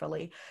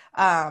 prayerfully.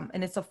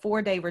 And it's a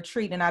 4-day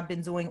retreat. And I've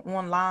been doing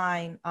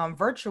online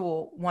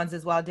virtual ones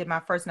as well. I did my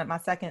first and my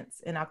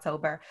seconds in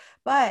October.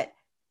 But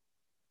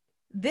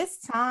this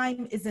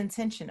time is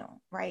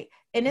intentional, right?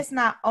 And it's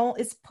not all,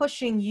 it's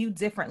pushing you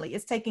differently.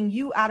 It's taking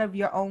you out of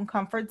your own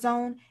comfort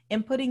zone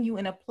and putting you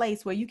in a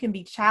place where you can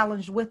be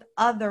challenged with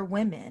other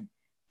women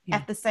Yeah.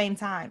 at the same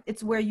time.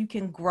 It's where you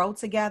can grow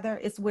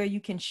together. It's where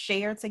you can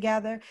share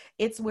together.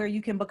 It's where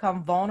you can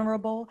become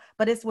vulnerable,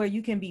 but it's where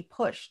you can be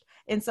pushed.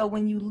 And so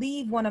when you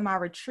leave one of my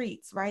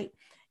retreats, right,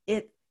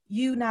 it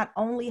you not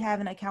only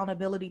have an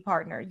accountability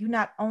partner, you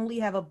not only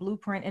have a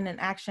blueprint and an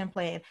action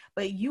plan,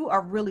 but you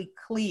are really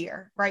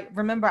clear, right?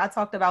 Remember, I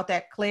talked about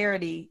that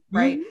clarity,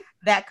 right? Mhm.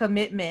 That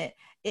commitment.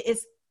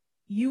 It's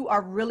you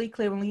are really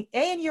clear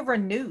and you're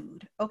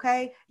renewed.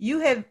 Okay.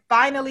 You have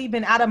finally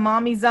been out of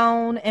mommy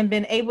zone and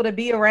been able to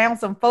be around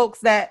some folks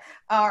that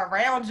are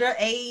around your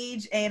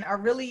age and are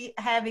really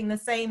having the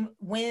same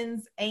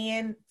wins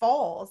and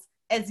falls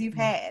as you've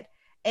Yeah. had.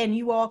 And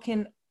you all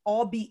can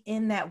all be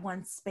in that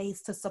one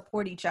space to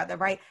support each other,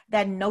 right?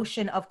 That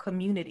notion of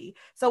community.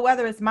 So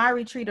whether it's my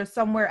retreat or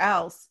somewhere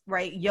else,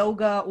 right?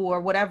 Yoga or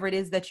whatever it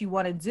is that you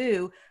want to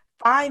do,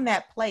 find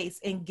that place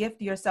and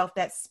gift yourself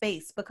that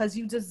space because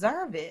you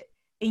deserve it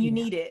and you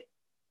Yeah. need it.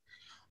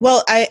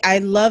 Well, I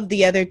love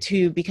the other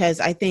two because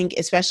I think,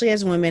 especially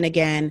as women,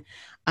 again,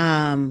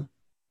 um,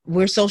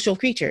 we're social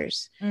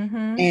creatures,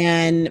 Mm-hmm.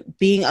 and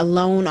being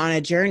alone on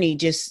a journey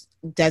just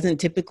doesn't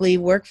typically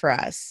work for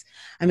us.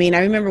 I mean, I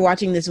remember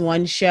watching this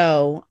one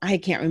show. I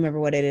can't remember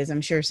what it is.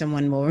 I'm sure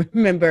someone will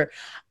remember.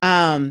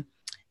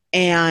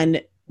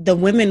 And the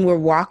women were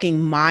walking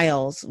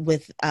miles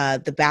with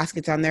the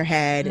baskets on their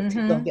head to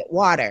go Mm-hmm. get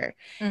water.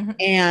 Mm-hmm.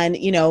 And,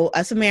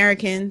 us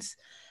Americans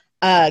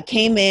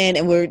came in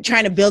and we're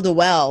trying to build a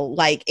well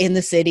like in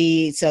the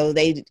city so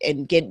they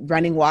and get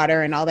running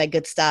water and all that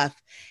good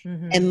stuff.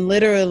 Mm-hmm. And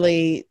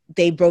literally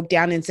they broke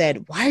down and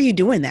said, "Why are you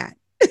doing that?"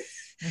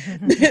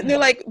 They're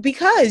like,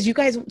 "Because you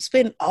guys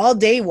spend all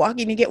day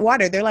walking to get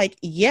water." They're like,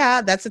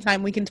 "Yeah, that's the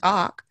time we can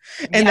talk,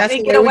 and Yeah, I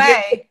mean, get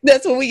away.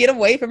 that's when we get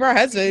away from our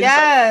husbands." Like,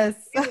 Yes.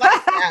 we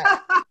like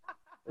that.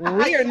 We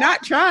are Yeah.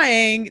 not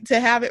trying to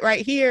have it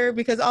right here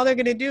because all they're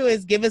going to do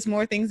is give us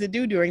more things to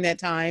do during that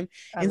time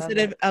I love instead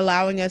of it.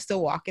 allowing us to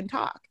walk and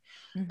talk.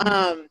 Mm-hmm.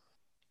 Um,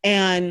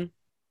 and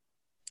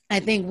I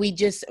think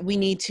we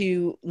need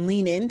to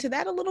lean into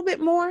that a little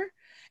bit more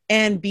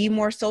and be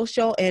more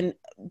social. And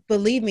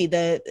believe me,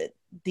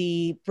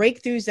 the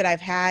breakthroughs that I've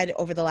had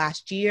over the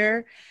last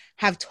year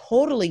have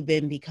totally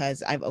been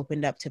because I've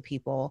opened up to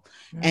people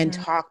and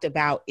Mm-hmm. talked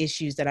about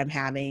issues that I'm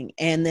having.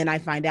 And then I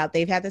find out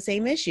they've had the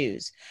same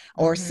issues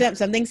or Mm-hmm.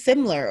 something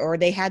similar, or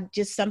they had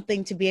just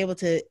something to be able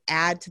to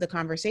add to the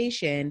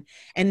conversation,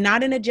 and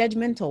not in a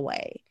judgmental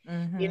way,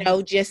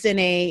 Mm-hmm. just in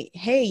a,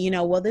 hey,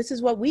 well, this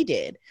is what we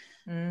did.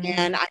 Mm-hmm.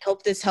 And I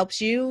hope this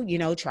helps you,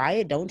 try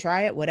it, don't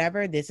try it,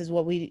 whatever. This is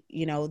what we,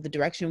 the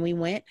direction we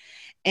went.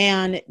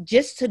 And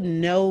just to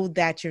know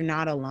that you're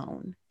not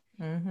alone,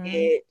 Mm-hmm.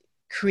 it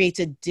creates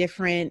a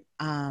different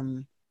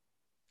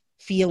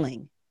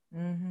feeling.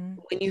 Mm-hmm.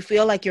 When you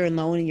feel like you're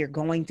alone and you're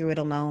going through it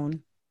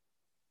alone,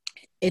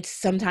 it's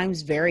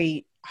sometimes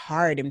very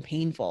hard and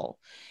painful.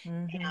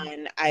 Mm-hmm.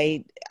 And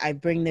I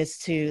bring this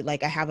to,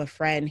 like, I have a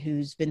friend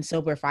who's been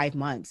sober 5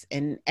 months,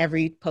 and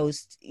every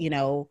post,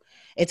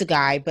 it's a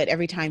guy, but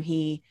every time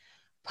he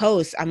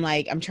posts, I'm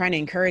trying to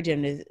encourage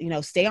him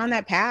to, stay on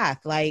that path,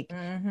 like,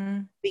 Mm-hmm.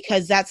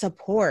 because that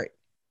support,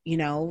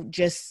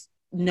 just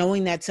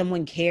knowing that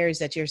someone cares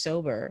that you're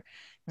sober,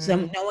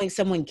 Mm-hmm. knowing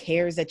someone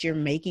cares that you're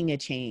making a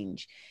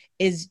change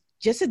is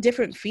just a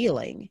different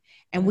feeling.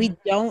 And we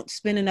Mm-hmm. don't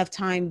spend enough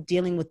time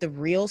dealing with the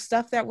real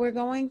stuff that we're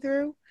going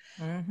through.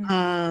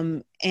 Mm-hmm.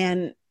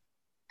 And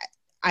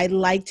I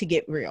like to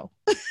get real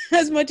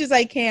as much as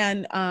I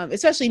can,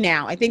 especially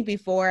now. I think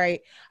before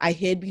I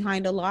hid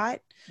behind a lot,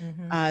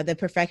 Mm-hmm. the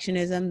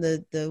perfectionism,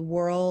 the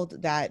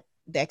world, that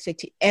the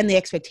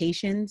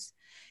expectations.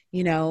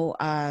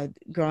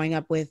 Growing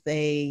up with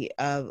a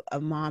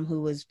mom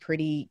who was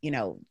pretty,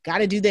 got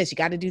to do this, you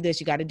got to do this,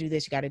 you got to do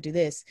this, you got to do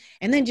this,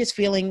 and then just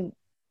feeling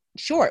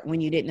short when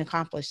you didn't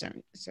accomplish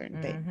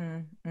certain things.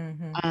 Mm-hmm.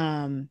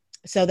 Mm-hmm.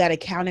 So that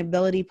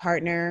accountability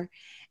partner,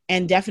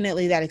 and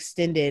definitely that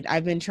extended.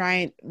 I've been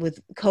trying with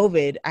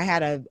COVID. I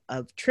had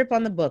a trip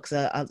on the books,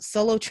 a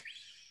solo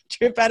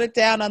trip out of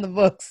town on the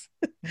books,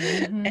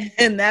 Mm-hmm.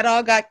 and that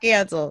all got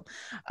canceled.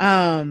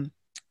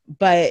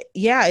 But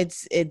yeah,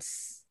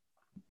 it's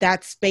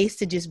that space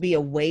to just be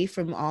away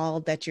from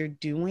all that you're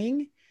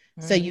doing,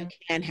 so you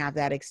Mm-hmm. can have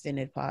that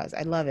extended pause.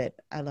 I love it.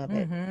 I love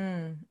it.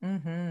 Mm-hmm.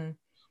 Mm-hmm.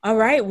 All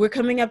right, we're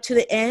coming up to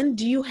the end.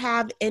 Do you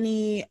have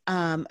any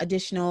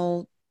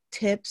additional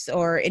tips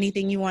or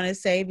anything you want to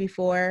say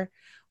before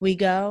we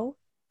go?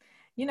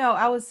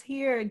 I was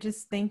here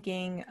just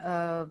thinking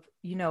of,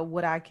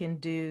 what I can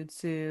do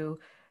to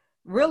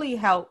really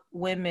help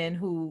women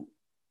who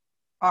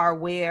are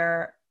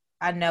where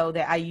I know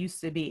that I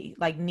used to be,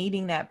 like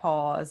needing that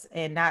pause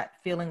and not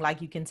feeling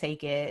like you can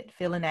take it,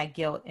 feeling that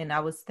guilt. And I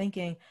was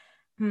thinking,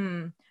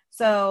 hmm.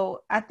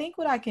 So I think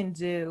what I can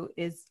do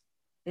is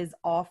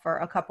offer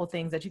a couple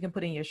things that you can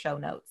put in your show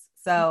notes.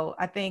 So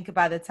I think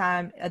by the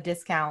time a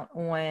discount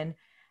on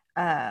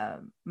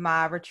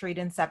my retreat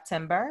in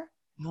September,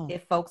 Oh,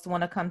 if folks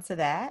want to come to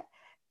that,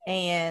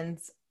 and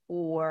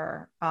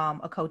or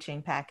a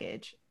coaching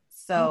package. oh,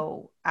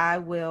 So I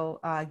will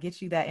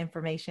get you that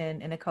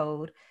information in a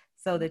code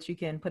so that you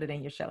can put it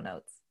in your show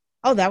notes.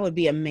 oh, that would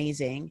be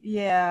amazing.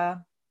 Yeah.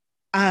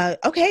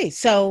 Okay,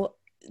 so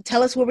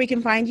tell us where we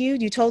can find you.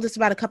 You told us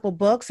about a couple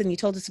books and you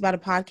told us about a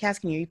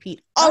podcast. Can you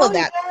repeat all of Oh,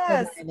 that for my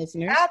yes,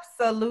 listeners?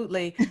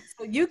 absolutely.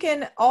 So you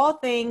can, all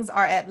things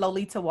are at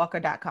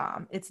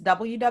lolitawalker.com. It's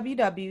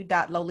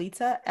www.lolita,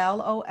 Lolita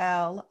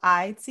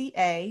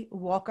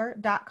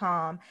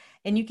walker.com.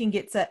 And you can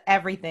get to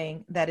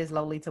everything that is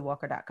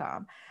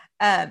lolitawalker.com.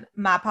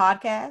 My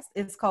podcast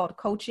is called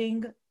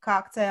Coaching,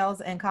 Cocktails,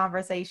 and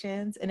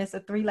Conversations. And it's a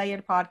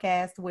 3-layered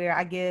podcast where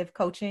I give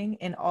coaching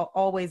and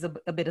always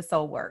a bit of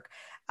soul work.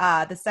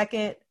 The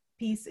second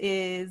piece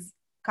is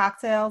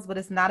cocktails, but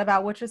it's not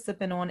about what you're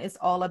sipping on. It's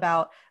all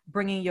about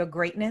bringing your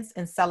greatness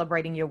and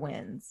celebrating your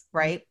wins,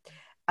 right?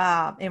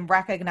 And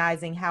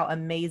recognizing how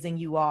amazing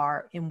you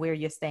are and where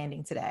you're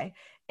standing today.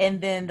 And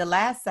then the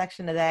last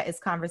section of that is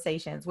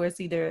conversations, where it's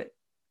either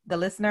the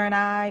listener and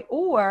I,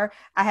 or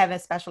I have a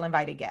special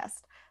invited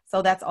guest.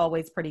 So that's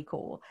always pretty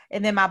cool.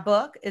 And then my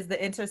book is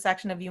The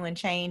Intersection of You and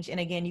Change. And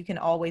again, you can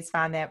always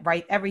find that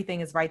right. Everything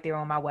is right there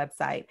on my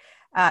website.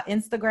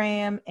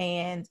 Instagram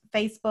and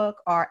Facebook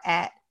are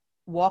at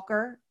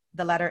Walker,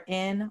 the letter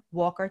N,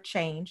 Walker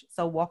Change.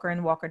 So Walker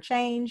and Walker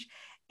Change.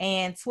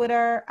 And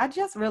Twitter, I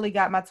just really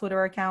got my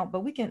Twitter account,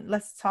 but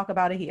let's talk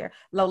about it here.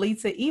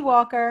 Lolita E.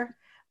 Walker.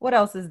 What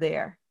else is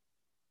there?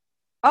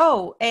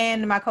 Oh,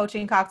 and my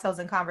Coaching Cocktails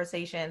and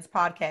Conversations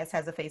podcast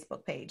has a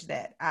Facebook page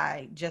that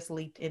I just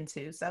leaped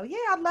into. So yeah,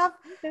 I'd love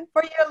Okay.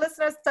 for your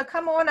listeners to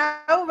come on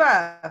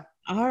over.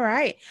 All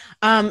right.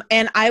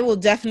 And I will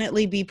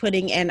definitely be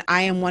putting an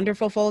I Am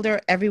Wonderful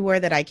folder everywhere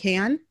that I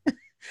can,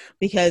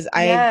 because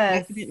I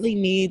Yes. definitely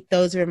need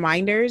those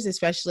reminders,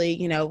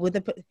 especially, with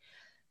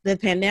the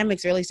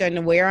pandemic's really starting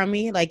to wear on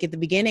me. Like at the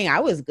beginning,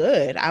 I was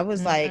good. I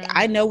was like, Mm-hmm.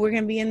 I know we're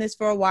going to be in this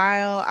for a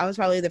while. I was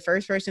probably the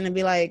first person to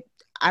be like,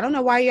 I don't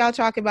know why y'all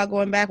talking about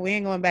going back. We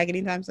ain't going back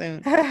anytime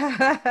soon.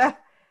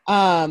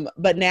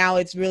 But now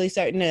it's really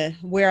starting to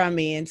wear on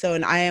me. And so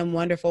an I Am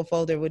Wonderful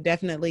folder would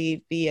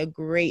definitely be a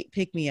great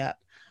pick me up.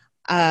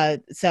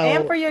 And for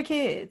So your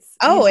kids,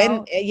 Oh,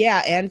 and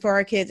yeah, and for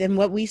our kids. And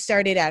what we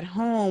started at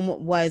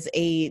home was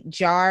a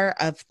jar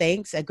of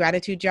thanks, a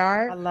gratitude I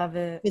jar, love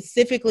it.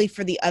 specifically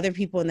for the other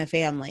people in the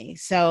family.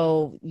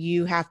 So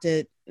you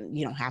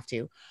don't have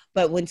to,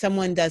 but when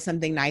someone does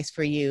something nice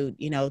for you,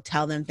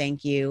 tell them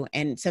thank you.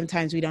 And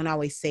sometimes we don't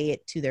always say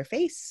it to their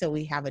face. So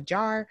we have a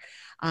jar,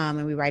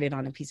 and we write it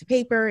on a piece of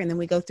paper, and then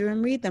we go through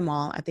and read them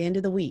all at the end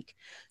of the week.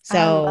 I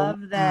So,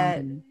 love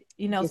that.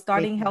 just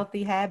Starting taking,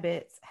 healthy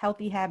habits.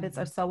 Healthy habits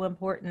are Mhm. so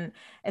important,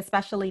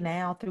 especially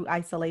now through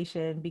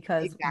isolation,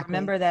 because Exactly.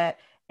 remember that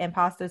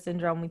imposter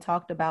syndrome we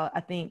talked about. I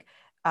think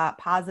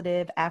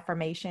positive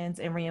affirmations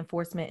and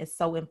reinforcement is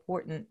so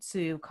important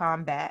to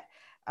combat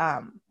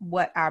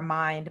what our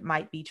mind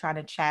might be trying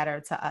to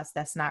chatter to us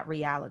that's not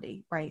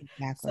reality, right?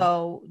 Exactly.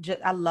 So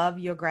I love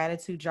your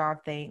gratitude jar of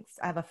thanks.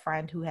 I have a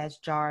friend who has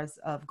jars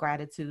of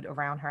gratitude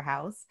around her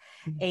house.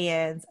 Mhm.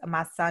 And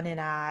my son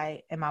and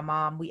I and my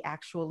mom, we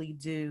actually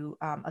do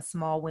a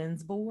small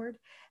wins board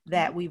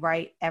that we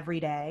write every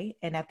day.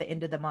 And at the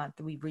end of the month,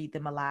 we read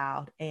them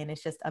aloud. And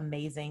it's just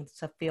amazing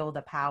to feel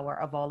the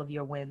power of all of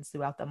your wins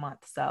throughout the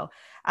month. So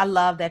I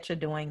love that you're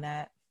doing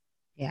that.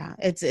 Yeah,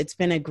 it's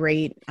been a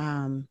great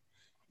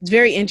it's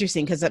very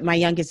interesting because my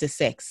youngest is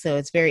 6. So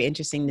it's very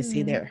interesting to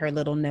see her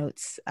little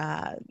notes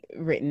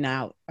written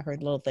out, her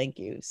little thank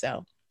you.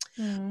 So,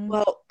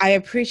 well, I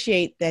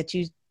appreciate that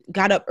you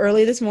got up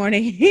early this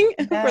morning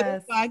for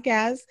the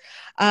podcast.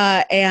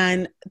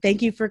 And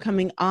thank you for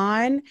coming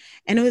on.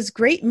 And it was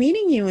great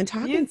meeting you and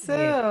talking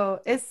to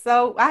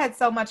you. I had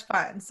so much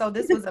fun. So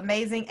this was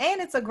amazing.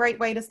 And it's a great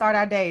way to start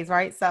our days,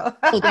 right? So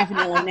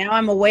definitely. Now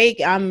I'm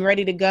awake. I'm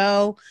ready to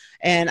go.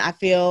 And I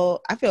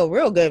feel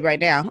real good right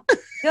now.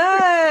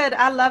 Good.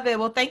 I love it.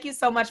 Well, thank you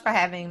so much for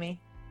having me.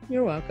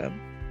 You're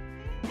welcome.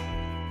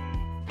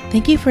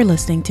 Thank you for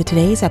listening to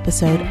today's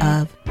episode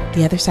of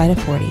The Other Side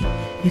of 40.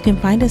 You can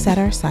find us at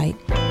our site,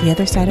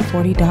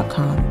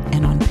 theothersideof40.com,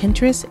 and on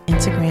Pinterest,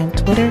 Instagram,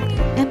 Twitter,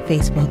 and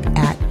Facebook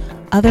at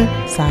Other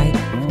Side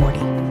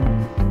 40.